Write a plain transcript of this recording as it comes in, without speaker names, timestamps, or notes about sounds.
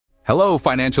Hello,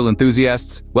 financial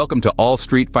enthusiasts. Welcome to All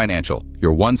Street Financial,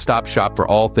 your one-stop shop for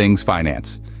all things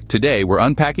finance. Today, we're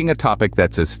unpacking a topic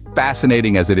that's as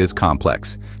fascinating as it is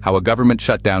complex: how a government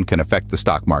shutdown can affect the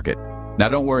stock market. Now,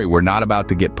 don't worry, we're not about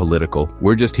to get political.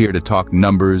 We're just here to talk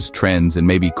numbers, trends, and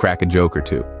maybe crack a joke or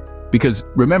two. Because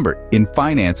remember, in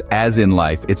finance, as in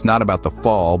life, it's not about the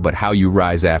fall, but how you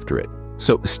rise after it.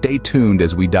 So stay tuned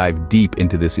as we dive deep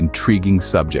into this intriguing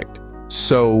subject.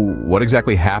 So, what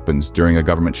exactly happens during a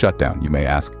government shutdown, you may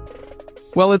ask?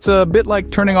 Well, it's a bit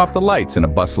like turning off the lights in a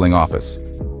bustling office.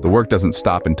 The work doesn't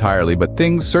stop entirely, but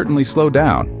things certainly slow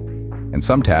down, and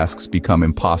some tasks become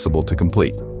impossible to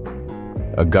complete.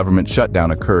 A government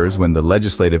shutdown occurs when the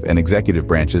legislative and executive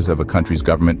branches of a country's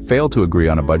government fail to agree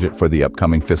on a budget for the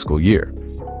upcoming fiscal year.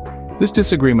 This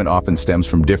disagreement often stems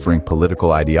from differing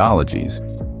political ideologies,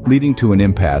 leading to an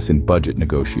impasse in budget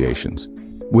negotiations.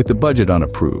 With the budget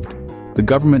unapproved, the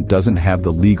government doesn't have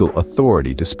the legal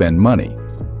authority to spend money.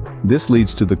 This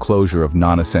leads to the closure of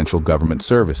non-essential government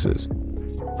services.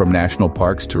 From national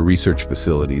parks to research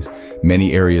facilities,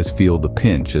 many areas feel the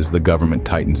pinch as the government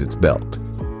tightens its belt.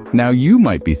 Now you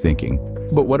might be thinking,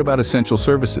 but what about essential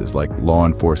services like law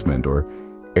enforcement or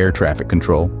air traffic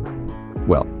control?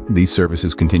 Well, these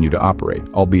services continue to operate,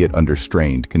 albeit under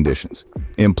strained conditions.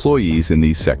 Employees in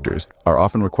these sectors are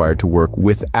often required to work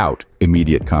without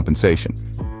immediate compensation,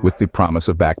 with the promise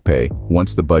of back pay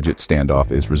once the budget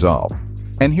standoff is resolved.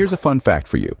 And here's a fun fact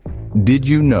for you. Did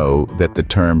you know that the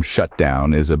term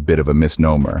shutdown is a bit of a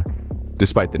misnomer?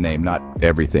 Despite the name, not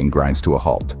everything grinds to a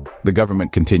halt. The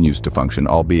government continues to function,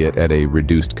 albeit at a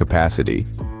reduced capacity.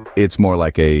 It's more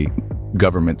like a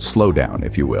government slowdown,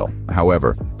 if you will.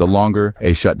 However, the longer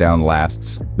a shutdown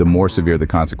lasts, the more severe the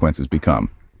consequences become.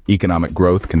 Economic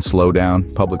growth can slow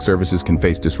down, public services can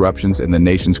face disruptions, and the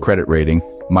nation's credit rating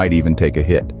might even take a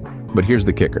hit. But here's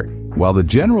the kicker. While the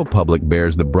general public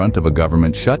bears the brunt of a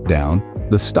government shutdown,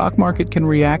 the stock market can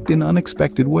react in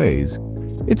unexpected ways.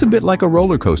 It's a bit like a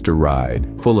roller coaster ride,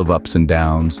 full of ups and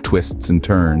downs, twists and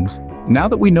turns. Now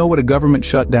that we know what a government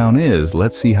shutdown is,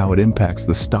 let's see how it impacts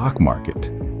the stock market.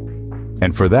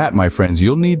 And for that, my friends,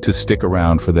 you'll need to stick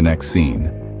around for the next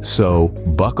scene. So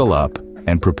buckle up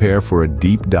and prepare for a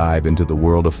deep dive into the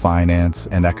world of finance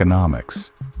and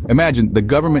economics. Imagine the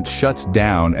government shuts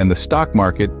down and the stock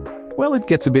market, well, it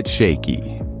gets a bit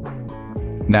shaky.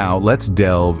 Now let's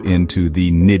delve into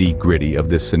the nitty-gritty of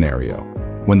this scenario.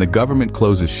 When the government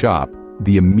closes shop,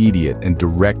 the immediate and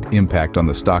direct impact on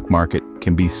the stock market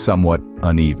can be somewhat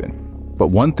uneven. But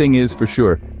one thing is for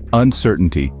sure,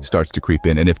 uncertainty starts to creep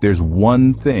in. And if there's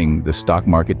one thing the stock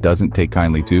market doesn't take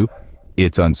kindly to,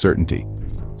 it's uncertainty.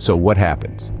 So what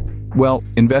happens? Well,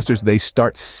 investors, they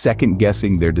start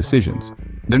second-guessing their decisions.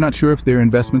 They're not sure if their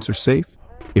investments are safe,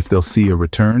 if they'll see a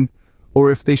return,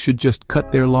 or if they should just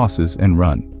cut their losses and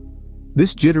run.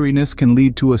 This jitteriness can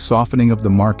lead to a softening of the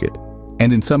market,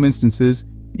 and in some instances,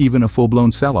 even a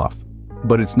full-blown sell-off.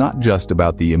 But it's not just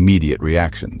about the immediate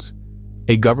reactions.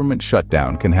 A government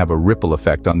shutdown can have a ripple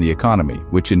effect on the economy,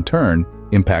 which in turn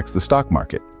impacts the stock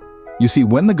market. You see,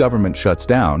 when the government shuts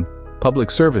down,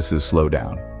 public services slow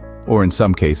down, or in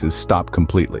some cases stop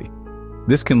completely.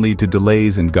 This can lead to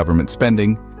delays in government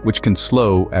spending, which can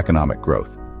slow economic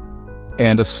growth.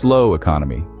 And a slow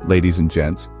economy, ladies and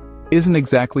gents, isn't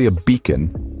exactly a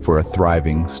beacon for a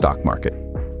thriving stock market.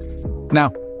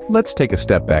 Now, let's take a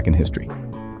step back in history.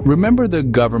 Remember the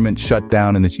government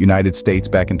shutdown in the United States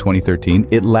back in 2013?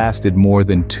 It lasted more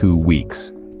than 2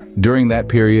 weeks. During that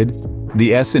period,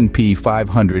 the S&P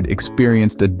 500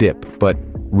 experienced a dip, but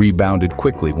rebounded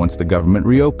quickly once the government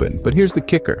reopened. But here's the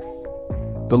kicker.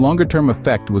 The longer-term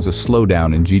effect was a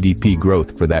slowdown in GDP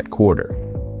growth for that quarter.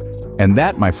 And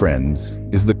that, my friends,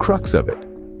 is the crux of it.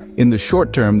 In the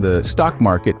short term, the stock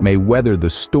market may weather the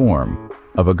storm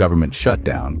of a government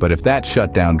shutdown, but if that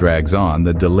shutdown drags on,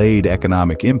 the delayed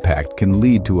economic impact can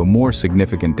lead to a more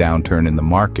significant downturn in the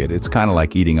market. It's kind of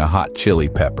like eating a hot chili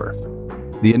pepper.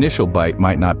 The initial bite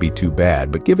might not be too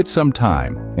bad, but give it some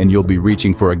time, and you'll be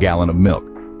reaching for a gallon of milk.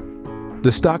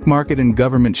 The stock market and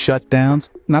government shutdowns,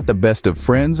 not the best of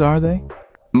friends, are they?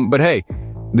 But hey,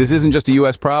 this isn't just a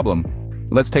US problem.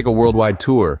 Let's take a worldwide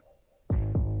tour.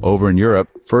 Over in Europe,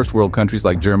 first world countries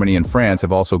like Germany and France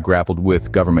have also grappled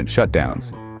with government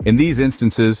shutdowns. In these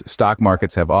instances, stock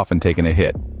markets have often taken a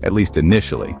hit, at least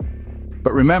initially.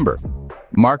 But remember,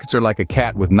 markets are like a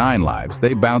cat with 9 lives.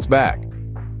 They bounce back.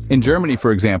 In Germany,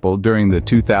 for example, during the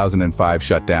 2005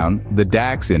 shutdown, the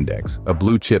DAX index, a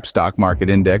blue-chip stock market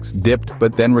index, dipped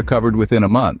but then recovered within a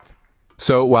month.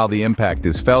 So while the impact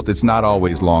is felt, it's not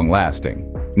always long-lasting.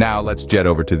 Now let's jet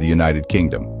over to the United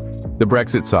Kingdom. The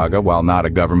Brexit saga, while not a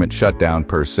government shutdown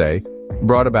per se,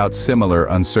 brought about similar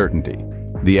uncertainty.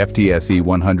 The FTSE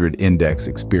 100 index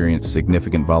experienced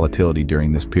significant volatility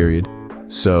during this period,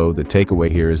 so the takeaway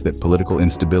here is that political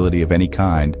instability of any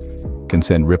kind can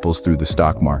send ripples through the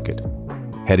stock market.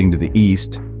 Heading to the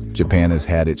east, Japan has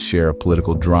had its share of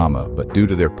political drama, but due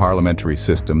to their parliamentary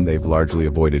system, they've largely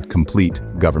avoided complete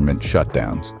government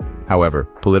shutdowns. However,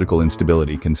 political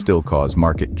instability can still cause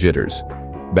market jitters.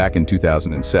 Back in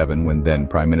 2007, when then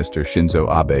Prime Minister Shinzo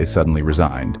Abe suddenly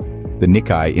resigned, the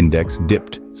Nikkei index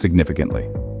dipped significantly.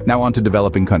 Now on to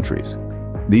developing countries.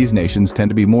 These nations tend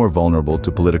to be more vulnerable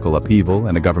to political upheaval,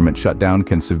 and a government shutdown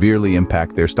can severely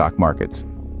impact their stock markets.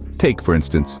 Take, for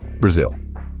instance, Brazil.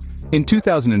 In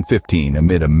 2015,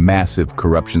 amid a massive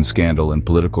corruption scandal and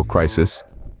political crisis,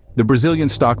 the Brazilian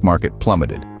stock market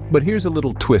plummeted. But here's a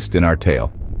little twist in our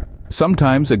tale.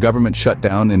 Sometimes a government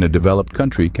shutdown in a developed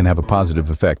country can have a positive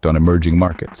effect on emerging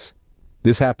markets.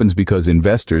 This happens because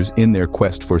investors, in their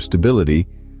quest for stability,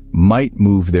 might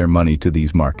move their money to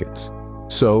these markets.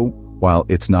 So, while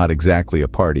it's not exactly a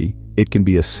party, it can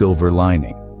be a silver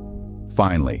lining.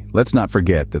 Finally, let's not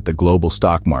forget that the global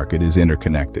stock market is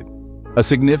interconnected. A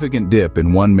significant dip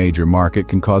in one major market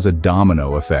can cause a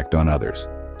domino effect on others.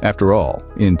 After all,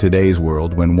 in today's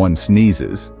world, when one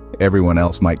sneezes, everyone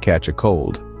else might catch a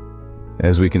cold.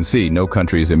 As we can see, no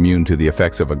country is immune to the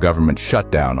effects of a government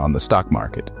shutdown on the stock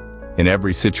market. In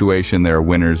every situation, there are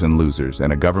winners and losers,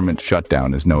 and a government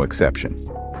shutdown is no exception.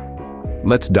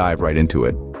 Let's dive right into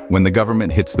it. When the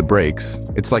government hits the brakes,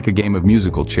 it's like a game of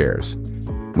musical chairs.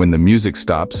 When the music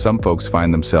stops, some folks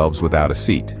find themselves without a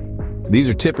seat. These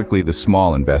are typically the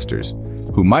small investors,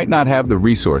 who might not have the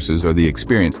resources or the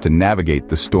experience to navigate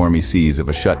the stormy seas of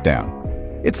a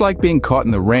shutdown. It's like being caught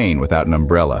in the rain without an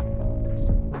umbrella.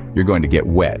 You're going to get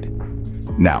wet.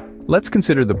 Now, let's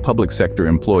consider the public sector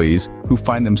employees who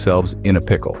find themselves in a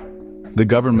pickle. The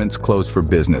government's closed for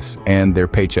business, and their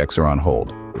paychecks are on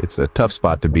hold. It's a tough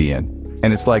spot to be in,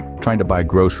 and it's like trying to buy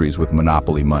groceries with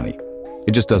monopoly money.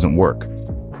 It just doesn't work.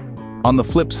 On the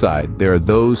flip side, there are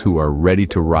those who are ready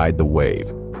to ride the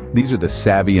wave. These are the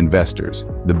savvy investors,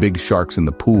 the big sharks in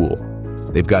the pool.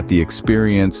 They've got the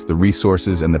experience, the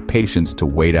resources, and the patience to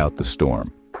wait out the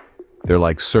storm. They're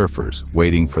like surfers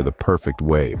waiting for the perfect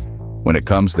wave. When it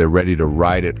comes, they're ready to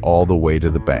ride it all the way to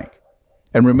the bank.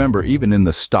 And remember, even in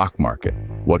the stock market,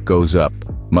 what goes up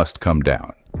must come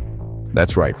down.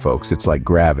 That's right, folks, it's like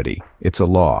gravity. It's a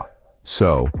law.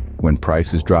 So, when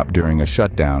prices drop during a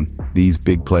shutdown, these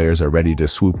big players are ready to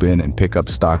swoop in and pick up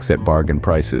stocks at bargain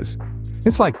prices.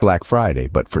 It's like Black Friday,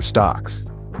 but for stocks.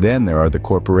 Then there are the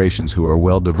corporations who are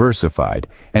well diversified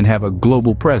and have a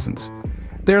global presence.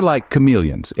 They're like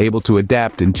chameleons, able to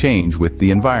adapt and change with the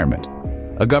environment.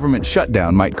 A government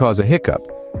shutdown might cause a hiccup,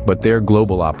 but their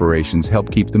global operations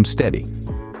help keep them steady.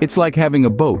 It's like having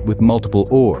a boat with multiple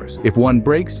oars. If one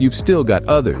breaks, you've still got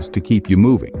others to keep you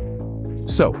moving.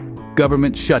 So,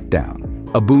 government shutdown.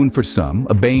 A boon for some,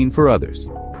 a bane for others.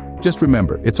 Just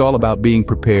remember, it's all about being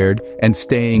prepared and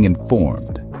staying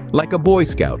informed. Like a Boy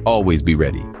Scout, always be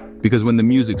ready. Because when the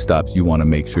music stops, you want to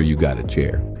make sure you got a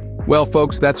chair. Well,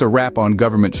 folks, that's a wrap on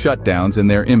government shutdowns and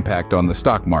their impact on the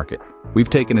stock market. We've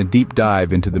taken a deep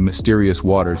dive into the mysterious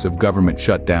waters of government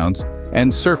shutdowns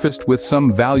and surfaced with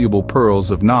some valuable pearls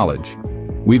of knowledge.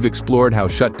 We've explored how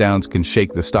shutdowns can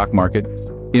shake the stock market,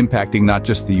 impacting not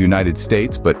just the United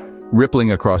States, but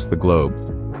rippling across the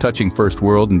globe, touching first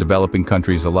world and developing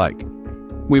countries alike.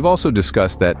 We've also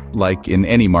discussed that, like in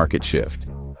any market shift,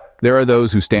 there are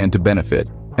those who stand to benefit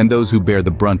and those who bear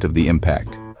the brunt of the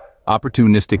impact.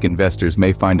 Opportunistic investors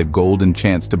may find a golden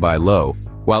chance to buy low,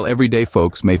 while everyday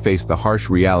folks may face the harsh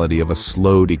reality of a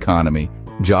slowed economy,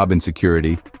 job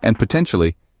insecurity, and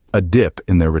potentially a dip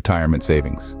in their retirement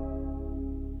savings.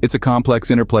 It's a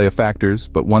complex interplay of factors,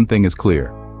 but one thing is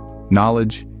clear.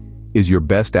 Knowledge is your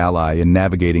best ally in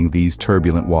navigating these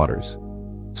turbulent waters.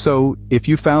 So, if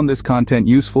you found this content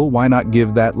useful, why not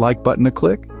give that like button a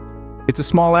click? It's a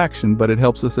small action, but it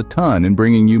helps us a ton in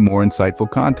bringing you more insightful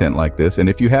content like this, and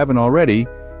if you haven't already,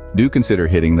 do consider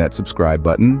hitting that subscribe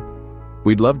button.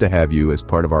 We'd love to have you as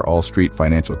part of our All Street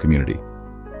Financial community.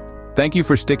 Thank you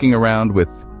for sticking around with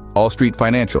All Street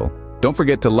Financial. Don't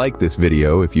forget to like this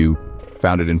video if you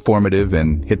found it informative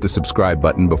and hit the subscribe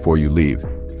button before you leave.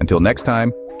 Until next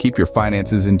time, keep your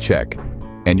finances in check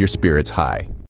and your spirits high.